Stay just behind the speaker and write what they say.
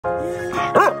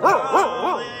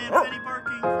Oh, infinity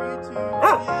barking for YouTube.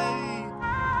 Yay.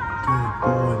 Good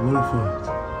boy, Littlefoot.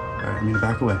 Alright, I'm gonna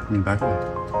back away.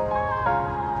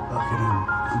 Look at him.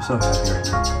 I'm so happy right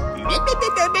now.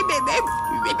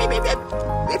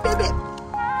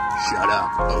 Shut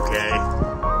up, okay?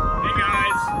 Hey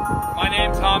guys, my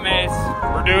name's Thomas.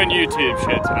 We're doing YouTube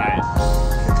shit tonight.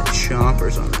 Look at the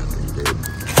chompers on that thing, dude.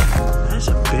 That's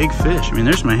a big fish. I mean,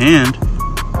 there's my hand.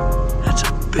 That's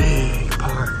a big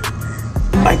part.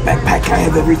 My backpack, I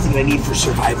have everything I need for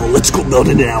survival. Let's go build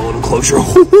it in a little closer.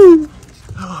 Oh,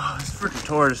 this freaking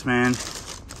tortoise, man.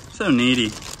 So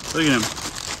needy. Look at him.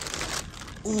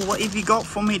 Ooh, what have you got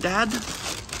for me, Dad?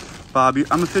 Bob,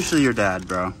 I'm officially your dad,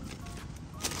 bro.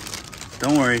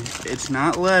 Don't worry, it's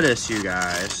not lettuce, you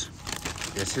guys.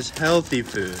 This is healthy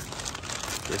food.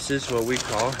 This is what we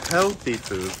call healthy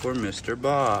food for Mr.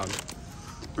 Bob.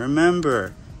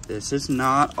 Remember, this is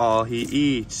not all he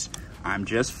eats. I'm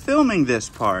just filming this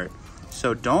part.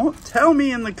 So don't tell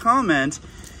me in the comments,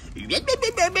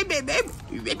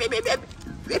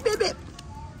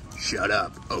 shut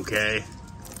up, okay?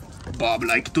 Bob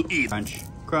likes to eat. Crunch,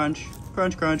 crunch,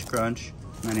 crunch, crunch, crunch.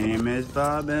 My name is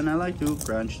Bob and I like to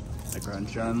crunch. I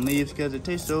crunch on leaves cause it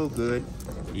tastes so good.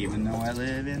 Even though I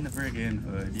live in the friggin'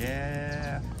 hood.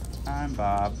 Yeah, I'm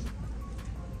Bob.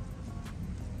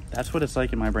 That's what it's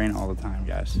like in my brain all the time,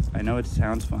 guys. I know it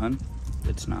sounds fun.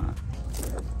 It's not.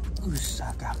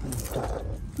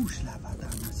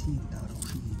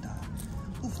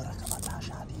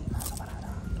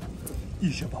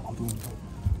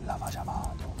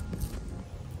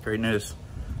 Great news.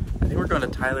 I think we're going to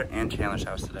Tyler and Chandler's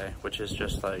house today, which is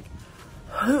just like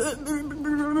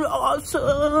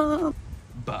awesome.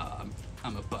 Bob.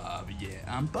 I'm a Bob. Yeah,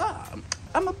 I'm Bob.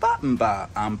 I'm a Bob. I'm Bob.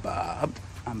 I'm Bob.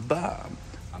 I'm Bob.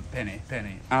 I'm Penny.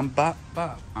 Penny. I'm Bob.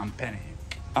 Bob. I'm Penny.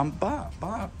 I'm Bob.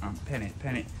 Bob. I'm Penny.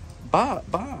 Penny. Bob.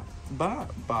 Bob.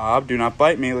 Bob. Bob. Do not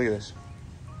bite me. Look at this.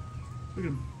 Look at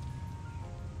him.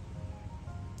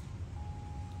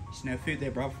 There's no food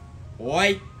there, bro.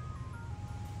 Oi.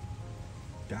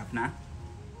 Daphna.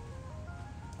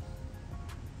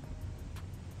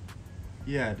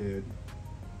 Yeah, dude.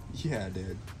 Yeah,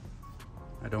 dude.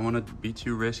 I don't want to be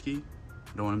too risky.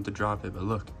 I don't want him to drop it, but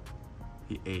look.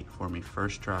 He ate for me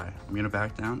first try. I'm gonna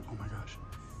back down. Oh my gosh.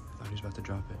 I thought he was about to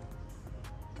drop it.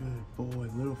 Good boy,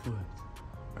 Littlefoot.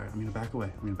 Alright, I'm gonna back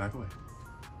away. Look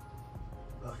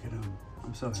at him.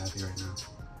 I'm so happy right now.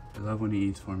 I love when he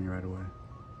eats for me right away.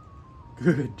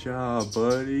 Good job,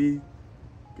 buddy.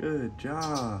 Good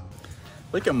job.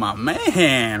 Look at my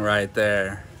man right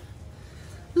there.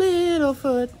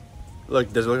 Littlefoot.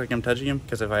 Look, does it look like I'm touching him?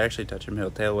 Because if I actually touch him,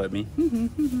 he'll tail whip me.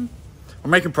 We're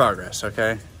making progress,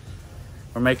 okay?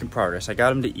 We're making progress. I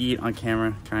got him to eat on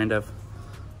camera, kind of.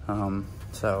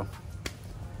 So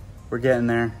we're getting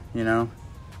there, you know.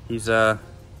 He's a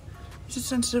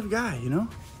sensitive guy, you know.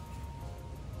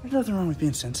 There's nothing wrong with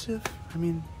being sensitive. I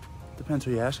mean, depends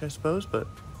who you ask, I suppose, but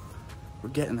we're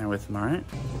getting there with him, all right?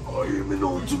 I am an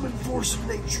ultimate force of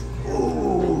nature.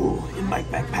 Oh, in my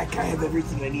backpack, I have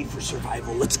everything I need for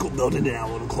survival. Let's go build it in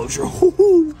a little closer.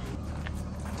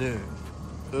 Dude,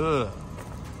 ugh.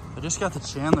 I just got to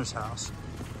Chandler's house,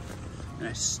 and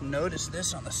I noticed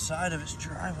this on the side of his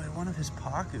driveway, one of his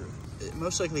pacu. It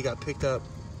most likely got picked up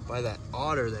by that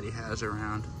otter that he has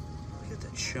around. Look at the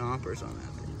chompers on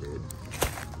that thing, dude.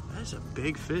 That is a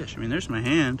big fish. I mean, there's my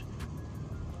hand.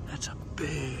 That's a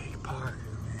big pacu,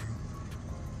 man.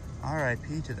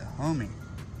 R.I.P. to the homie.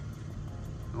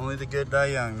 Only the good die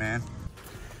young, man.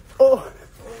 Oh,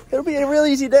 it'll be a real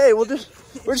easy day. We're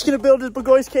just gonna build a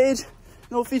Bagoy's cage.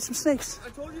 And we'll feed some snakes. I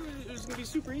told you it was gonna be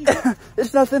super easy.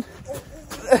 It's nothing.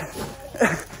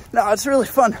 No, it's really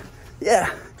fun. Yeah.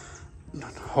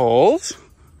 Holes?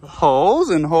 Holes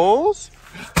and holes?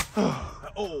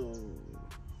 Oh.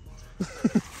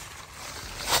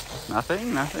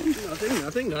 Nothing? Nothing.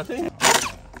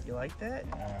 You like that?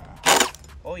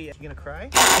 Oh yeah. You gonna cry?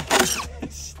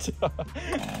 Stop.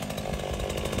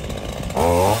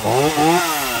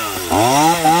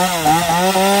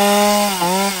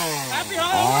 Happy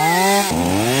holidays!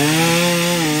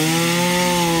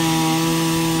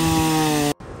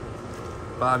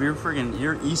 Bob,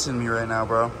 you're easing me right now,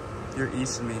 bro. You're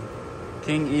easing me.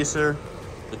 King Easter,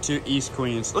 the two East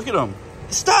Queens. Look at them.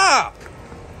 Stop!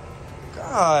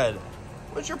 God,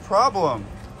 what's your problem?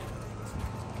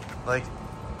 Like,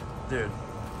 dude,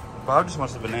 Bob just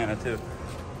wants a banana too.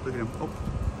 Look at him. Oh.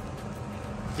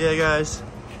 Yeah, guys,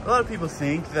 a lot of people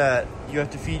think that you have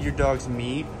to feed your dogs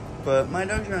meat, but my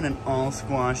dogs are on an all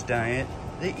squash diet.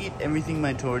 They eat everything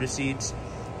my tortoise eats.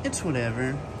 It's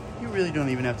whatever. You really don't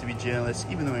even have to be jealous,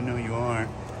 even though I know you are.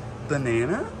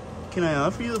 Banana? Can I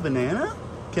offer you a banana?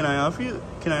 Can I offer you?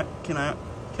 Can I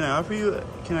offer you?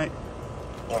 Can I?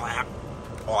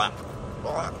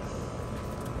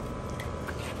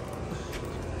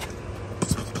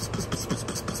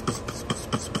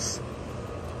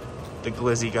 The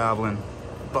glizzy goblin,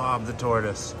 Bob the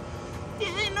tortoise.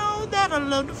 You know that I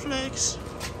love to flex.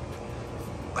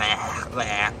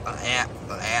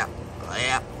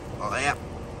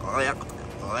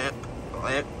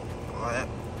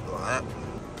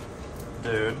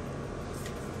 Dude,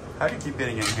 how do you keep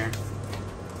getting in here?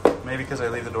 Maybe because I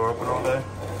leave the door open all day?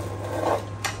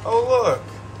 Oh look,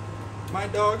 my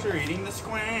dogs are eating the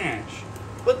squash,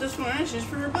 but the squash is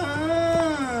for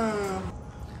Bob.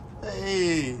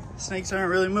 Hey, snakes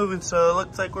aren't really moving, so it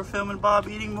looks like we're filming Bob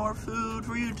eating more food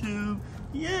for YouTube.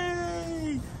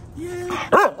 Yay! Yay!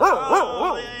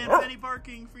 Oh, yay, and penny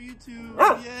barking for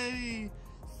YouTube. Yay!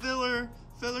 Filler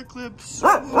clips.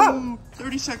 Ooh,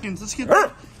 30 seconds. Let's get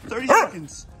 30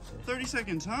 seconds. 30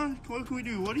 seconds, huh? What can we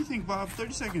do? What do you think, Bob?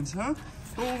 30 seconds, huh?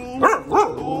 Oh,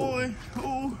 boy.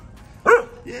 Oh.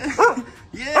 Yeah.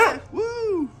 Yeah.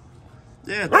 Woo.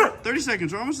 Yeah, 30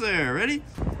 seconds. We're almost there. Ready?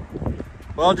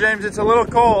 Well, James, it's a little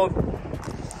cold,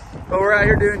 but we're out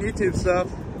here doing YouTube stuff.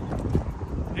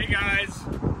 Hey guys,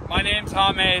 my name's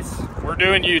James. We're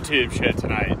doing YouTube shit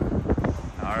tonight.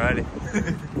 Alrighty.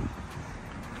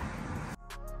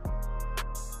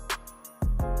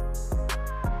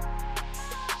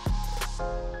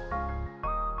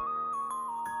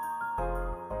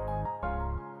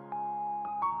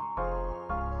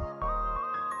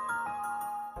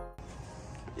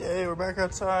 Yay, we're back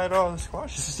outside. Oh, the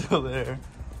squash is still there.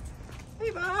 Hey,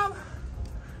 Bob.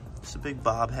 It's a big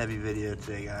Bob heavy video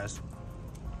today, guys.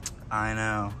 I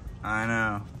know.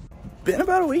 Been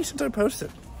about a week since I posted.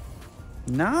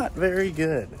 Not very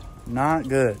good. Not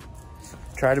good.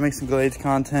 Tried to make some Glades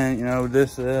content, you know,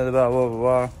 this, blah, blah, blah,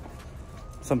 blah.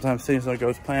 Sometimes things don't go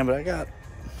as planned, but I got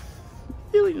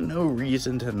really no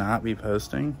reason to not be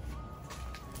posting.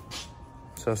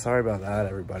 So sorry about that,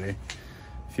 everybody.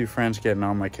 A few friends getting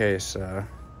on my case,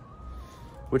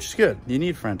 which is good. You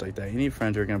need friends like that. You need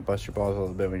friends who are gonna bust your balls a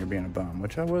little bit when you're being a bum,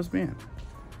 which I was being.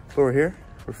 But we're here.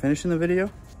 We're finishing the video.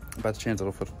 About to change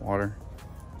Littlefoot's water.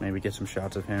 Maybe get some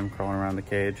shots of him crawling around the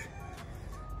cage.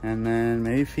 And then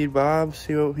maybe feed Bob,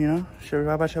 see what, you know,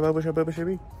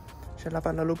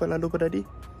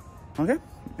 okay,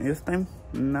 maybe this time,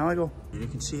 now I go. You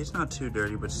can see it's not too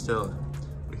dirty, but still,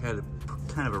 we had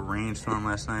kind of a rainstorm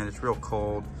last night. It's real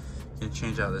cold. You can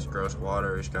change out this gross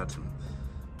water. It's got some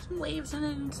waves in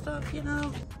it and stuff, you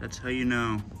know. That's how you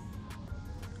know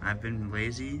I've been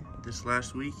lazy this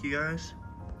last week, you guys.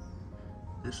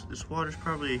 This water's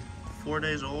probably 4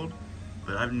 days old,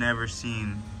 but I've never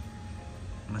seen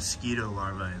mosquito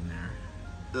larvae in there.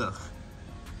 Ugh.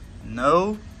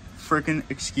 No freaking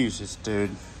excuses, dude.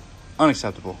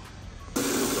 Unacceptable.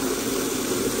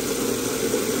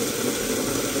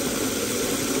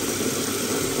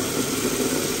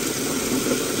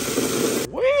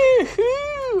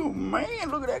 Woohoo! Man,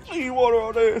 look at that clean water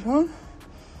out there, huh?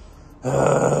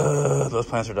 Those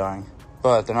plants are dying,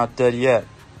 but they're not dead yet,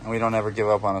 and we don't ever give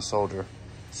up on a soldier.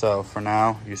 So for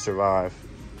now, you survive.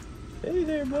 Hey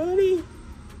there, buddy.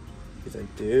 He's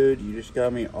like, dude, you just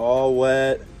got me all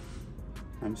wet.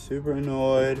 I'm super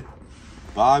annoyed.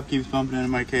 Bob keeps bumping into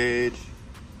my cage.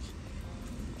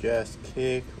 Just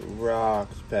kick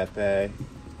rocks, Pepe.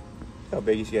 Look how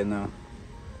big he's getting now.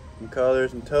 Some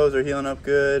colors and toes are healing up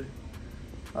good.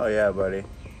 Oh yeah, buddy.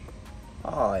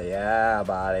 Oh yeah,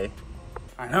 buddy.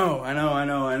 I know.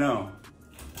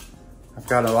 I've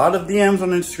got a lot of DMs on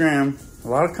Instagram, a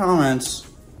lot of comments.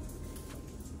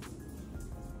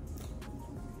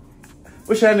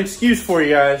 Wish I had an excuse for you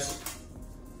guys,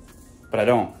 but I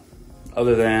don't.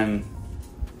 Other than,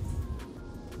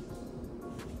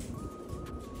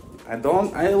 I'm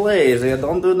lazy, I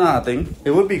don't do nothing.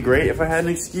 It would be great if I had an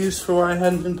excuse for why I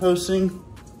hadn't been posting.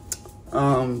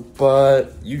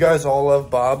 But you guys all love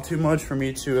Bob too much for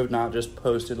me to have not just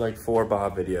posted like 4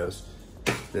 Bob videos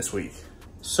this week.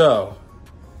 So,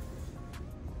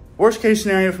 worst case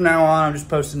scenario from now on, I'm just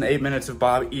posting 8 minutes of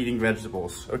Bob eating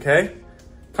vegetables, okay?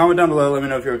 Comment down below, let me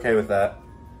know if you're okay with that.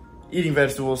 Eating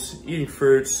vegetables, eating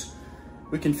fruits.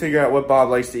 We can figure out what Bob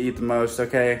likes to eat the most,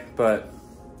 okay? But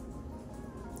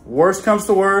worst comes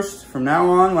to worst, from now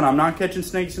on, when I'm not catching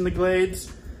snakes in the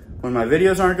glades, when my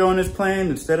videos aren't going as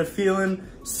planned, instead of feeling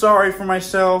sorry for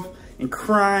myself and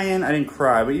crying, I didn't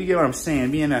cry, but you get what I'm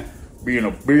saying, being a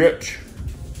bitch,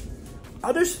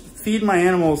 I'll just feed my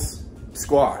animals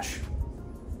squash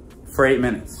for 8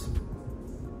 minutes.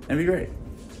 That'd be great.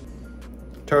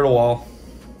 Turtle wall,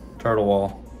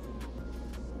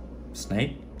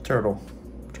 snake, turtle.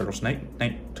 Turtle snake,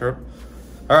 turtle.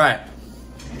 All right.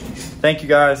 Thank you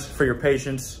guys for your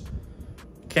patience.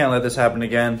 Can't let this happen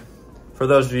again. For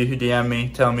those of you who DM me,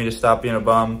 telling me to stop being a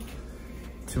bum,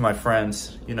 to my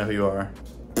friends, you know who you are.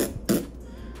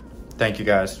 Thank you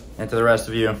guys. And to the rest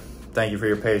of you, thank you for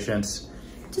your patience.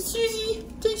 To Susie,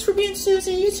 thanks for being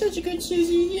Susie. You're such a good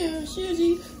Susie. Yeah,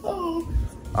 Susie. Oh.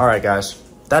 All right, guys.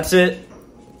 That's it.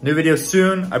 New video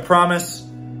soon, I promise.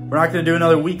 We're not gonna do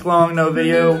another week-long no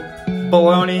video.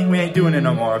 Baloney, we ain't doing it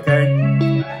no more,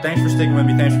 okay? Thanks for sticking with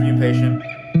me. Thanks for being patient.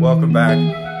 Welcome back.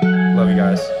 Love you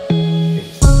guys.